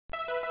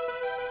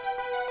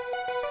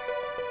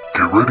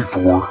Get ready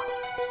for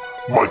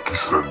Mikey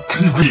Sen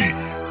TV.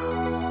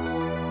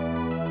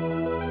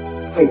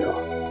 4,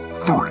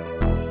 3,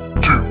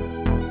 2,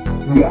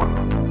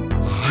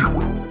 1,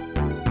 0.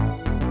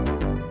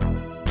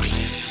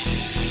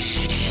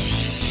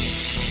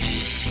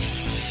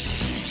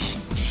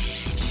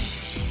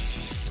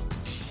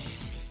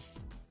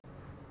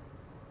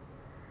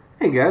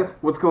 Hey guys,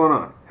 what's going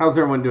on? How's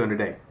everyone doing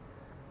today?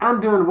 I'm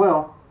doing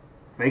well.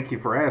 Thank you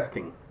for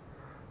asking.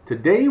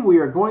 Today we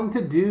are going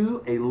to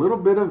do a little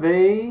bit of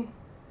a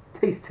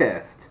taste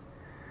test.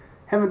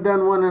 Haven't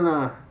done one in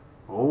a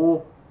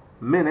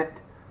minute,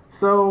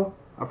 so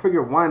I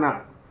figured why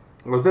not.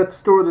 I was at the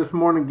store this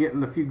morning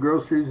getting a few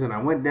groceries and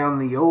I went down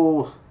the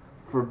old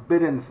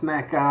forbidden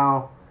snack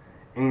aisle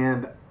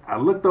and I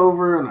looked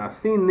over and I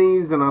seen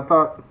these and I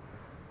thought,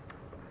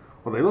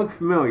 well, they look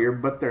familiar,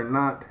 but they're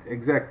not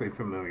exactly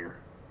familiar.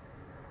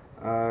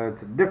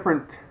 It's a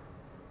different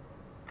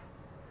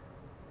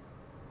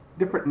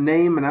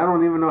name, and I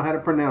don't even know how to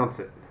pronounce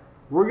it.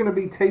 We're going to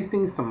be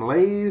tasting some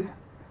Lay's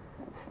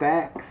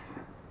Stacks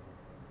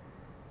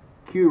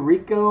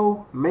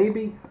Rico,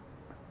 maybe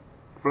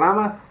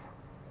Flamas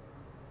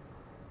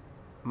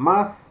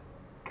Mas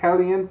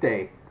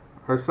Caliente,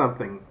 or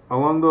something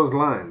along those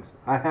lines.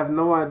 I have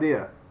no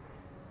idea.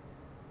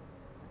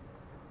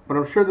 But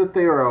I'm sure that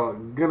they are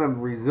going to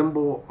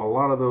resemble a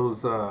lot of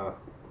those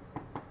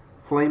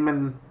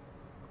flaming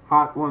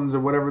hot ones or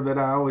whatever that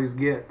I always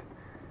get.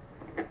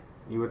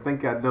 You would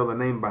think I'd know the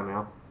name by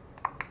now.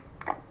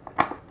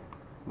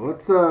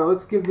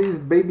 Let's give these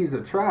babies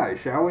a try,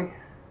 shall we?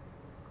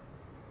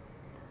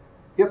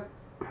 Yep.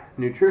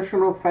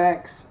 Nutritional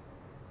facts,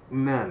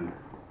 none.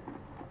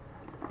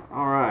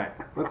 Alright,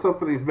 let's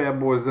open these bad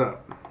boys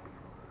up.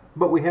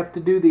 But we have to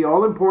do the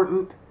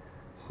all-important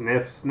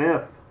sniff,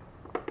 sniff.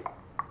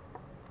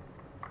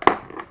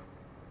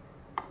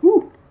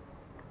 Woo!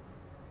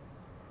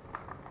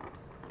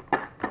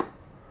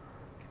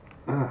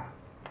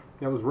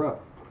 That was rough.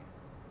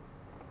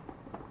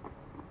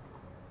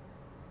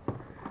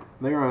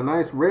 They are a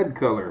nice red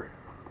color.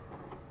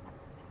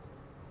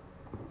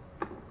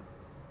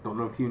 Don't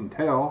know if you can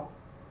tell.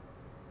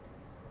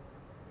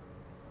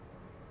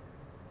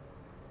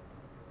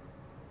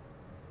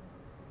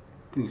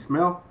 Can you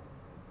smell?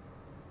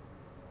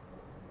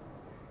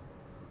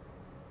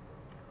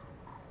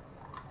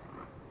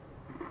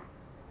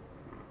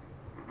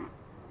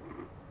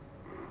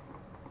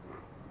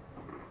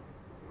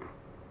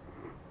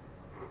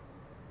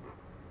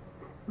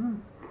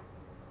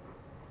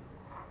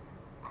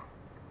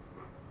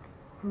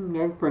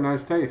 That's a pretty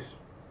nice taste.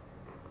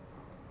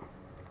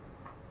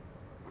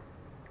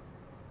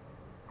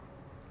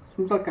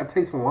 Seems like I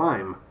taste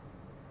lime.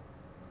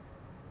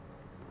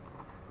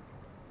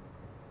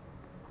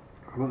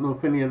 I don't know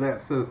if any of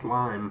that says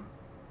lime.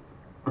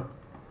 But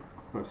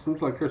it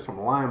seems like there's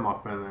some lime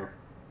up in there.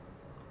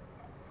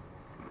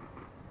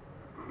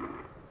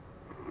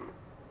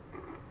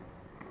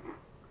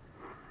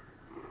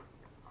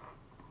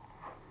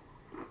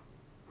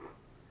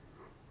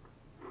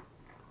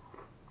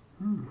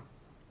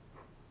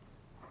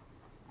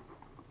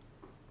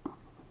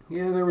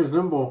 Yeah, they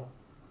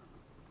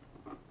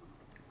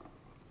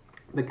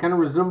kind of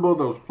resemble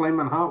those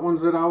flaming hot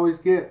ones that I always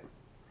get,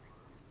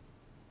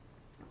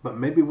 but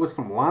maybe with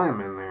some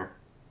lime in there.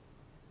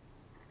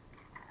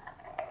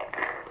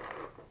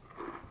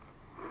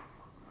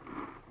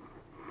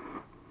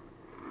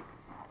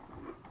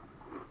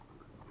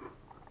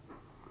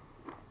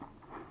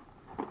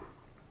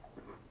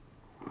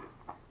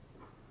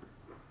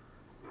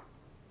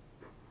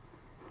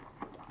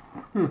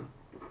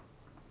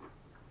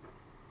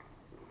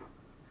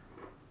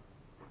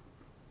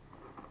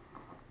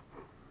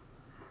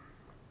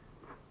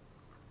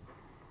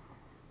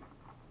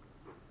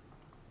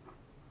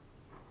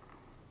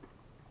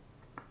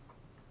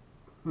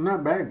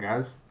 Not bad,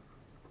 guys.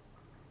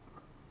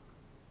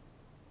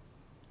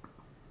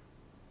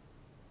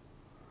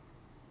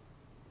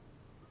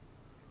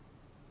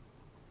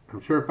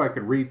 I'm sure if I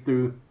could read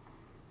through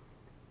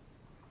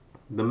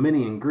the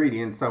many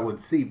ingredients, I would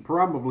see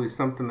probably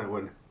something that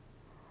would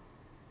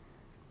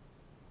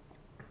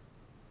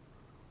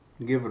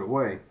give it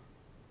away.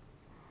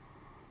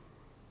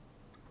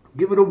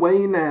 Give it away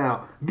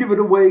now. Give it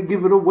away,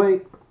 give it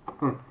away.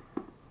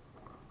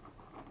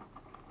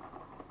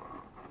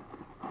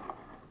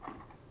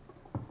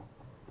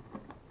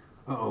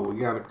 Uh-oh, we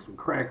got some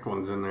cracked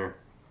ones in there.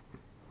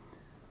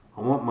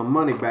 I want my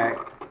money back.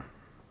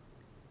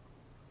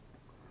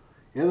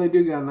 Yeah, they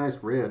do got a nice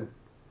red.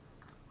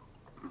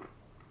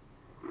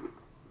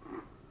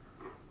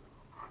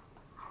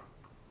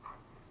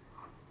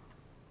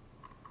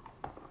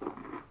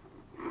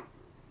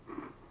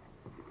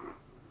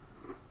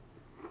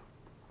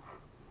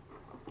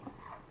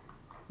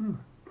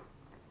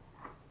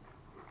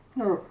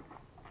 They're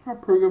a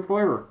pretty good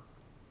flavor.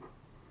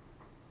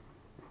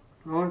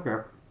 I like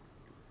that.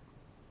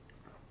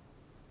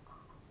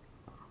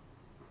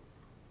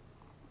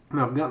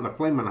 Now, I've gotten the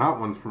flaming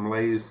hot ones from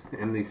Lay's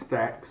in these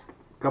stacks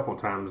a couple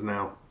times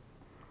now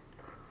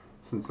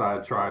since I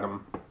tried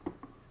them.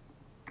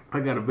 I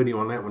got a video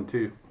on that one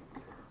too.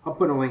 I'll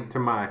put a link to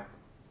my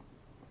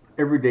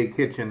Everyday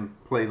Kitchen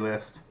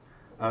playlist.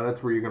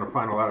 That's where you're going to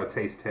find a lot of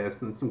taste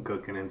tests and some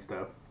cooking and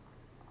stuff.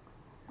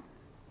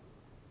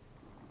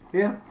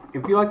 Yeah,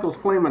 if you like those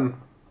flaming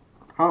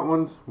hot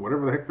ones,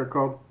 whatever the heck they're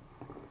called,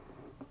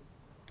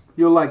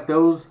 you'll like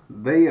those.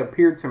 They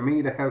appear to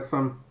me to have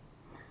some...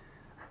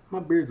 My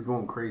beard's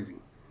going crazy.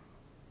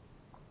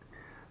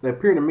 They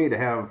appear to me to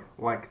have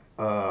like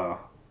a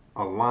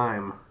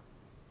lime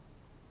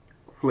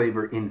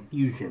flavor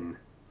infusion.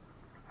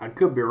 I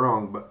could be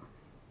wrong, but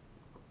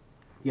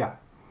yeah.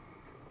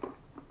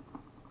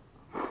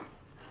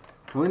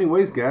 Well,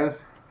 anyways, guys,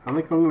 I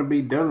think I'm going to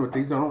be done with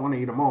these. I don't want to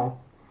eat them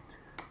all.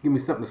 Give me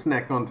something to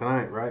snack on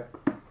tonight, right?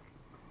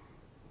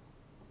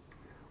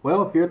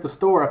 Well, if you're at the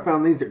store, I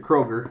found these at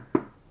Kroger.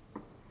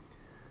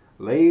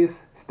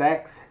 Lay's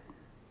Stacks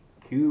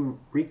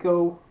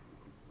Rico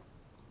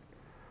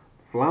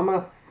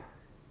Flamas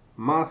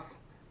Mas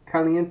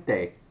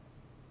Caliente.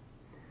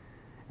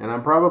 And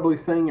I'm probably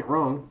saying it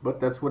wrong, but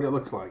that's what it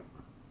looks like.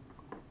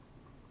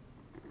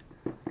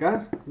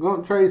 Guys, go out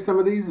and try some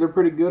of these. They're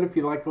pretty good if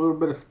you like a little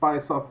bit of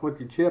spice off with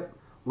your chip.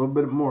 A little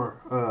bit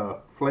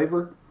more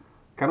flavor.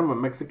 Kind of a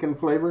Mexican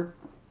flavor,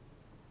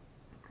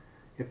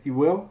 if you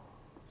will.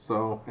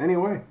 So,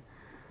 anyway.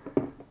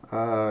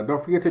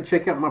 Don't forget to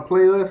check out my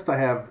playlist. I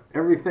have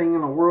everything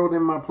in the world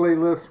in my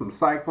playlist, from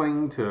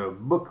cycling to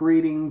book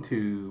reading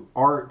to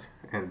art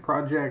and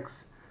projects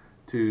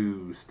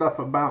to stuff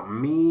about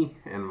me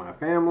and my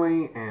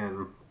family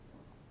and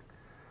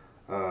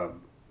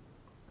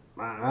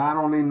I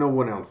don't even know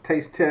what else.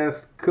 Taste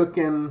tests,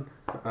 cooking,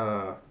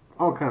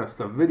 all kind of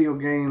stuff. Video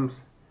games,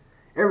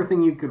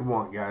 everything you could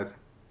want, guys.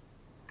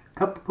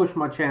 Help to push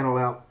my channel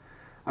out.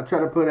 I try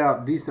to put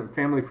out decent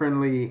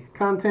family-friendly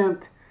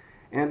content,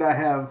 and I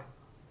have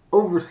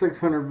over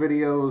 600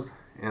 videos,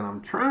 and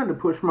I'm trying to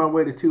push my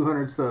way to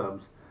 200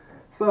 subs.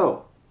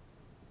 So,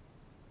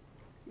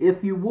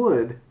 if you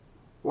would,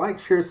 like,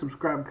 share,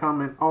 subscribe,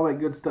 comment, all that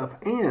good stuff,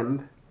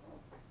 and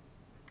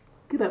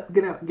get up,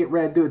 get out, get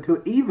ready, do it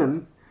too.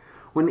 Even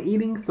when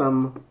eating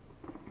some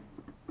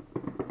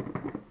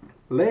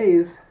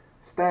Lay's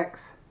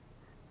Stacks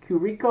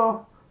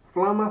Rico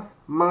Flamas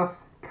Mas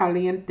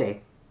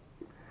Caliente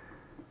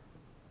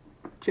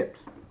chips.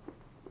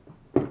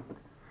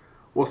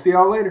 We'll see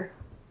y'all later.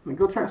 Let me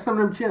go try some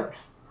of them chips.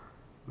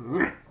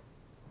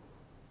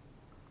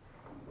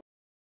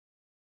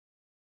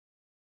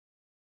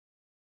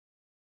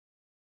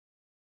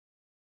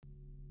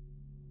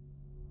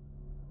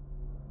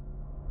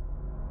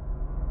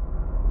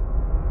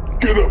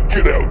 Get up,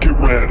 get out, get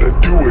ready,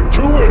 do it,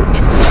 do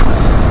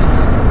it!